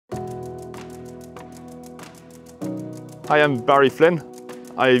Hi, I'm Barry Flynn.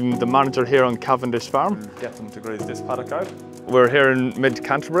 I'm the manager here on Cavendish Farm. Get them to graze this paddock out. We're here in Mid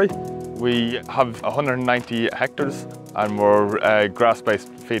Canterbury. We have 190 hectares and we're grass-based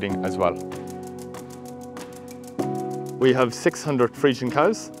feeding as well. We have 600 Friesian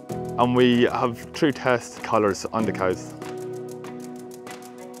cows and we have Tru-Test collars on the cows.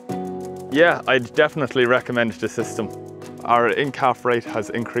 Yeah, I'd definitely recommend the system. Our in-calf rate has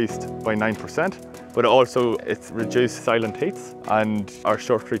increased by 9%, but also it's reduced silent heats and our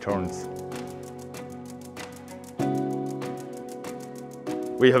short returns.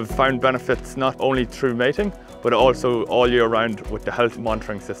 We have found benefits not only through mating, but also all year round with the health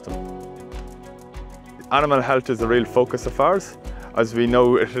monitoring system. Animal health is a real focus of ours, as we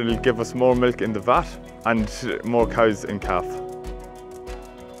know it will give us more milk in the vat and more cows in calf.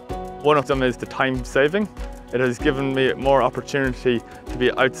 One of them is the time saving. It has given me more opportunity to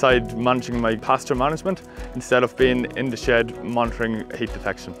be outside managing my pasture management instead of being in the shed monitoring heat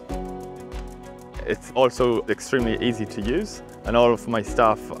detection. It's also extremely easy to use and all of my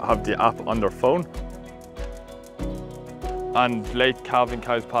staff have the app on their phone. And late calving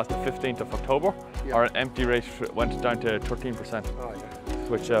cows past the 15th of October, our empty rate went down to 13%,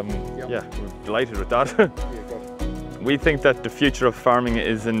 which yeah, we're delighted with that. We think that the future of farming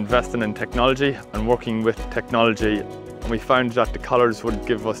is investing in technology and working with technology, and we found that the collars would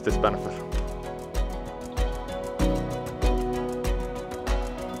give us this benefit.